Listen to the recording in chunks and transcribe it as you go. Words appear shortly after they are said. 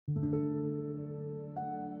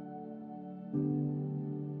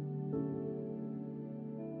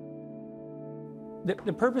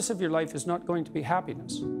The purpose of your life is not going to be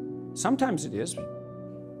happiness. Sometimes it is.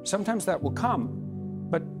 Sometimes that will come.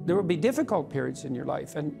 But there will be difficult periods in your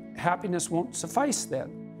life, and happiness won't suffice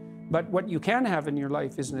then. But what you can have in your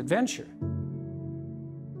life is an adventure.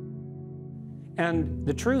 And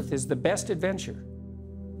the truth is the best adventure.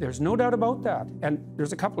 There's no doubt about that. And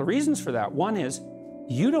there's a couple of reasons for that. One is,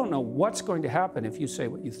 you don't know what's going to happen if you say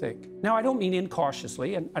what you think. Now, I don't mean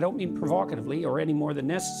incautiously, and I don't mean provocatively or any more than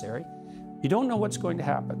necessary. You don't know what's going to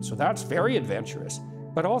happen, so that's very adventurous.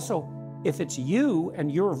 But also, if it's you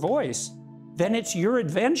and your voice, then it's your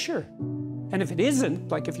adventure. And if it isn't,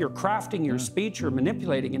 like if you're crafting your speech or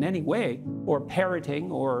manipulating in any way, or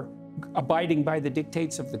parroting or abiding by the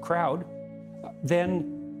dictates of the crowd,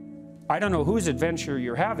 then I don't know whose adventure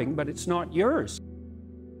you're having, but it's not yours.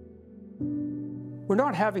 We're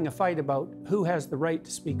not having a fight about who has the right to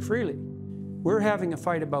speak freely. We're having a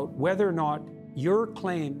fight about whether or not your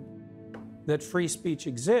claim that free speech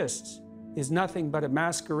exists is nothing but a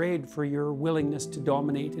masquerade for your willingness to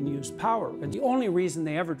dominate and use power. And the only reason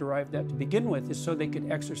they ever derived that to begin with is so they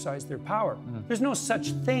could exercise their power. There's no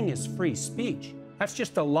such thing as free speech. That's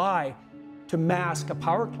just a lie to mask a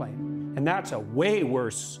power claim. And that's a way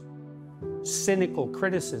worse, cynical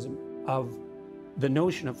criticism of the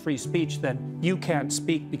notion of free speech than you can't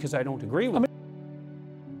speak because I don't agree with it.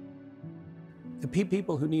 The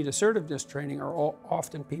people who need assertiveness training are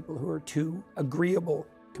often people who are too agreeable,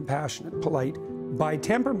 compassionate, polite by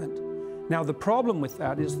temperament. Now, the problem with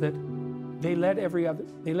that is that they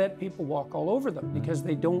let people walk all over them because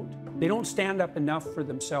they don't stand up enough for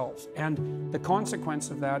themselves. And the consequence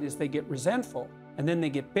of that is they get resentful, and then they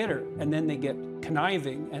get bitter, and then they get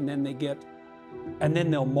conniving, and then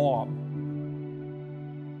they'll mob.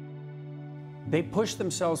 They push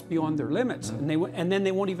themselves beyond their limits, and then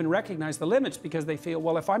they won't even recognize the limits because they feel,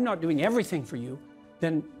 well, if I'm not doing everything for you,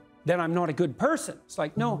 then I'm not a good person. It's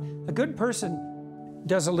like, no, a good person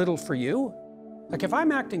does a little for you. Like if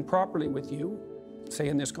I'm acting properly with you, say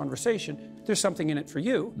in this conversation, there's something in it for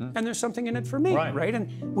you, and there's something in it for me, right?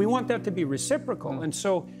 And we want that to be reciprocal. And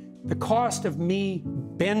so the cost of me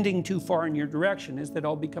bending too far in your direction is that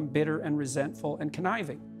I'll become bitter and resentful and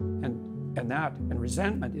conniving. And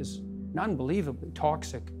resentment is an unbelievably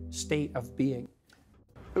toxic state of being.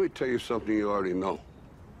 Let me tell you something you already know.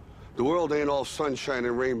 The world ain't all sunshine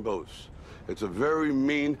and rainbows. It's a very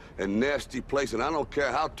mean and nasty place, and I don't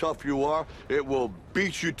care how tough you are, it will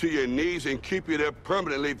beat you to your knees and keep you there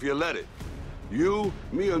permanently if you let it. You,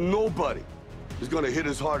 me, or nobody is gonna hit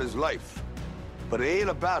as hard as life. But it ain't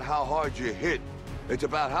about how hard you hit. It's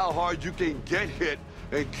about how hard you can get hit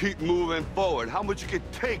and keep moving forward. How much you can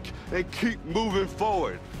take and keep moving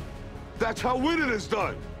forward. That's how winning is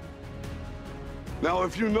done. Now,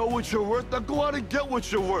 if you know what you're worth, now go out and get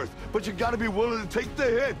what you're worth. But you gotta be willing to take the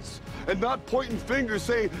hits and not pointing fingers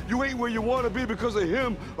saying you ain't where you wanna be because of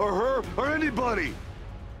him or her or anybody.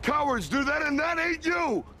 Cowards do that, and that ain't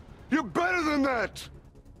you. You're better than that.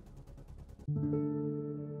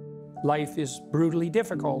 Life is brutally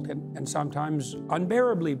difficult and sometimes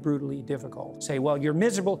unbearably brutally difficult. Say, well, you're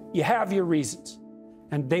miserable, you have your reasons.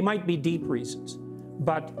 And they might be deep reasons.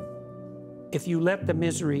 But if you let the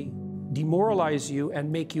misery demoralize you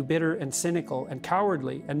and make you bitter and cynical and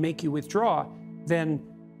cowardly and make you withdraw, then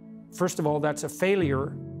first of all, that's a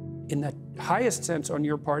failure in the highest sense on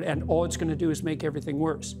your part, and all it's going to do is make everything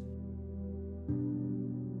worse.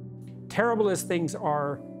 Terrible as things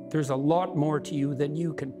are, there's a lot more to you than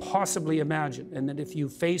you can possibly imagine, and that if you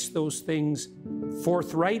face those things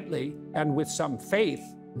forthrightly and with some faith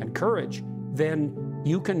and courage, then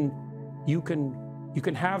you can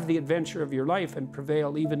have the adventure of your life and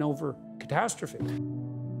prevail even over catastrophe.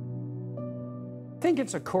 I think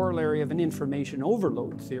it's a corollary of an information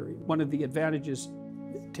overload theory. One of the advantages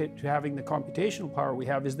to having the computational power we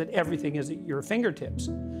have is that everything is at your fingertips.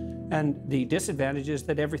 And the disadvantage is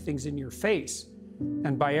that everything's in your face.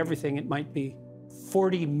 And by everything, it might be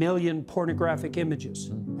 40 million pornographic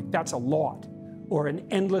images. Like, that's a lot. Or an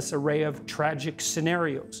endless array of tragic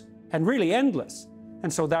scenarios. And really endless.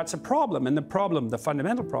 And so that's a problem. And the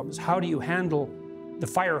fundamental problem is, how do you handle the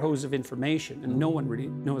fire hose of information? And no one really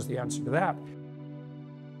knows the answer to that.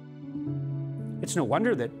 It's no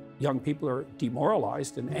wonder that young people are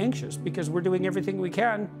demoralized and anxious, because we're doing everything we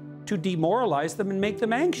can to demoralize them and make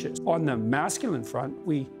them anxious. On the masculine front,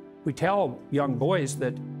 we tell young boys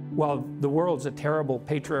that, well, the world's a terrible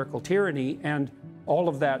patriarchal tyranny, and all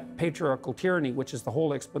of that patriarchal tyranny, which is the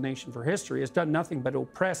whole explanation for history, has done nothing but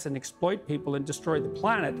oppress and exploit people and destroy the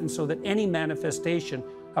planet, and so that any manifestation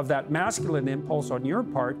of that masculine impulse on your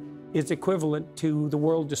part is equivalent to the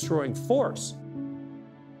world-destroying force.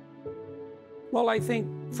 Well, I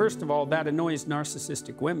think, first of all, that annoys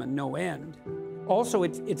narcissistic women no end. Also,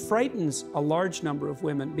 it frightens a large number of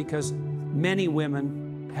women because many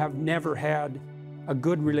women have never had a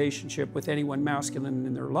good relationship with anyone masculine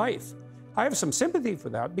in their life. I have some sympathy for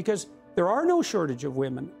that because there are no shortage of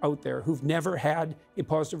women out there who've never had a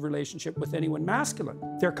positive relationship with anyone masculine.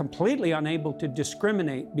 They're completely unable to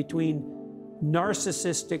discriminate between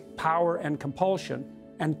narcissistic power and compulsion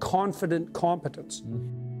and confident competence.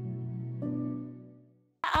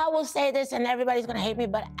 I will say this, and everybody's gonna hate me,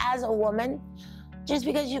 but as a woman, just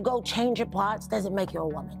because you go change your parts doesn't make you a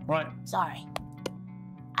woman. Right. Sorry.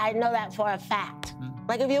 I know that for a fact.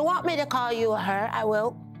 Like, if you want me to call you a her, I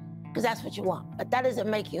will, because that's what you want. But that doesn't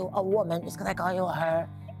make you a woman just because I call you a her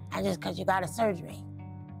and just because you got a surgery.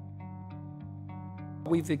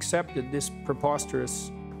 We've accepted this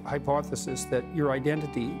preposterous hypothesis that your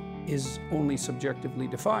identity is only subjectively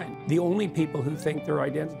defined. The only people who think their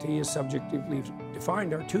identity is subjectively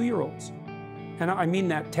defined are 2-year-olds. And I mean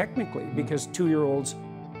that technically, because 2-year-olds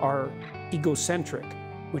are egocentric,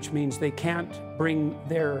 which means they can't bring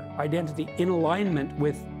their identity in alignment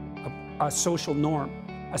with a social norm.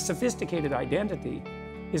 A sophisticated identity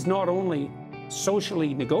is not only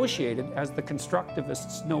socially negotiated, as the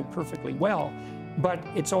constructivists know perfectly well, but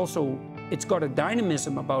it's got a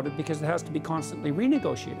dynamism about it because it has to be constantly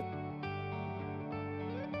renegotiated.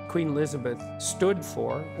 Queen Elizabeth stood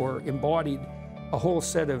for or embodied a whole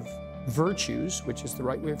set of virtues, which is the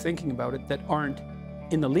right way of thinking about it, that aren't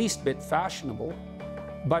in the least bit fashionable,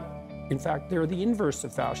 but in fact they're the inverse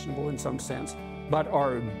of fashionable in some sense, but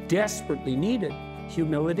are desperately needed.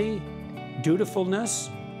 Humility, dutifulness,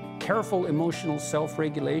 careful emotional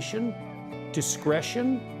self-regulation,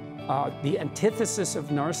 discretion, the antithesis of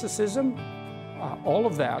narcissism, all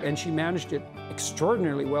of that, and she managed it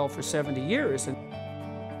extraordinarily well for 70 years. And